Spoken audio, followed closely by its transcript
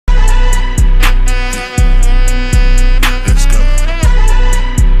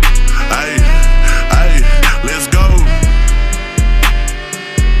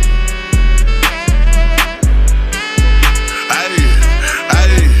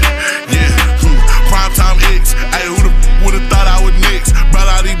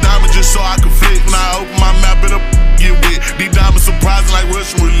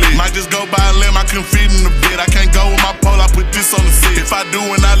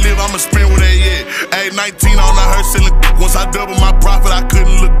live, I'ma spend where they at. Ayy, 19 on I heard selling. Once I double my profit, I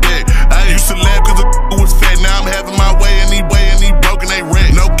couldn't look back. Ayy, used to laugh cause the was fat. Now I'm having my way and he broke and they wreck.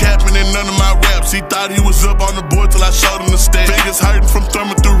 No capping in none of my raps. He thought he was up on the board till I showed him the stats. Fingers hurting from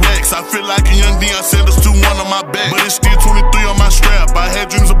thumbing through racks. I feel like a young Deion Sanders 2-1 on my back, but it's still 23 on my strap. I had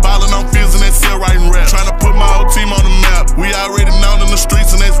dreams of ballin' on fields and that cell writing rap. Tryna put my whole team on the map. We already known in the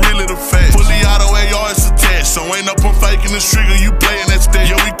streets and that's really the fact. Fully auto ARs attached, so ain't no pump faking this trigger. You playin' that stat.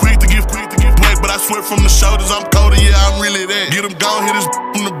 Yo, we quick to give play, but I swear from the shoulders I'm colder. Yeah, I'm really that. Get him gone, hit his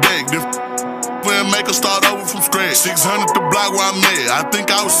from the back. Then and make her start over from scratch. 600 the block where I'm at. I think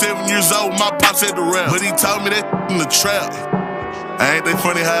I was 7 years old. My pops had the rap, but he told me that in the trap. Ain't that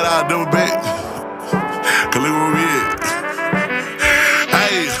funny how I double back? Cause look where we at.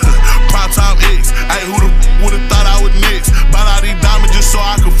 Hey, prime time X. Hey, who the would've thought I was next? Bought all these diamonds just so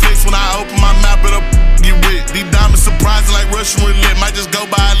I could flex. When I open my mouth, it'll get wet. These diamonds surprising like Russian roulette. Might just go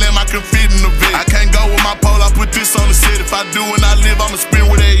by a limb, I can fit in the vet. I can't go with my pole, I put this on the set. If I do and I live, I'ma spin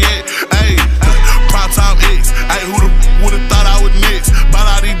where they at. Hey, prime time X. Hey, who the would've thought I was next? Bought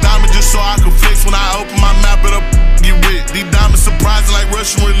all these diamonds just so I could flex. When I open my mouth, it'll get wet. These diamonds surprising like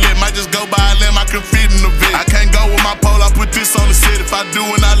Russian roulette. Might just go by a limb, I can fit in the vet. I can't go with my pole, I put this on the set. If I do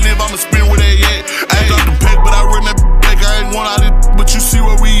and I live, I'ma spin where they at. Hey, got the pack, but I run that back. I ain't want all this, but you see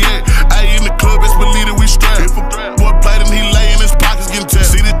where we at. Hey, in the club, best believe that we strapped. If a boy played and he lay in his pockets getting tapped.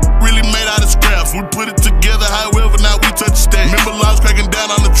 See, this really made out of scraps. We put it together, however, now we touch the stack. Remember laws cracking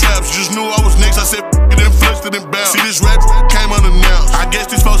down on the traps. Just knew I was next, I said it and flushed it and bounced. See, this rap came unannounced. I guess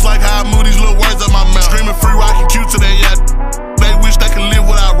these folks like how I move these little words out my mouth. Screaming free, rockin' cute today, yeah. They wish they could live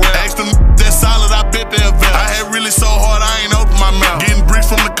what I rap. Ask them that solid, I bet they'll vouch. I had really so hard, I ain't open my mouth. Getting bricks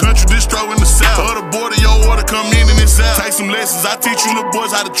from the country, distro in the south. For the border, your order come in and it's out. Take some lessons, I teach you little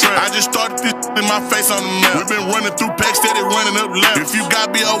boys how to trap. I just started this in my face on the map. We been running through packs, steady running up loud. If you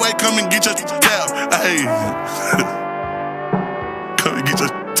got BOA, come and get your tap. Hey, come and get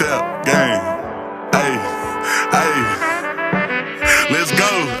your tap, gang.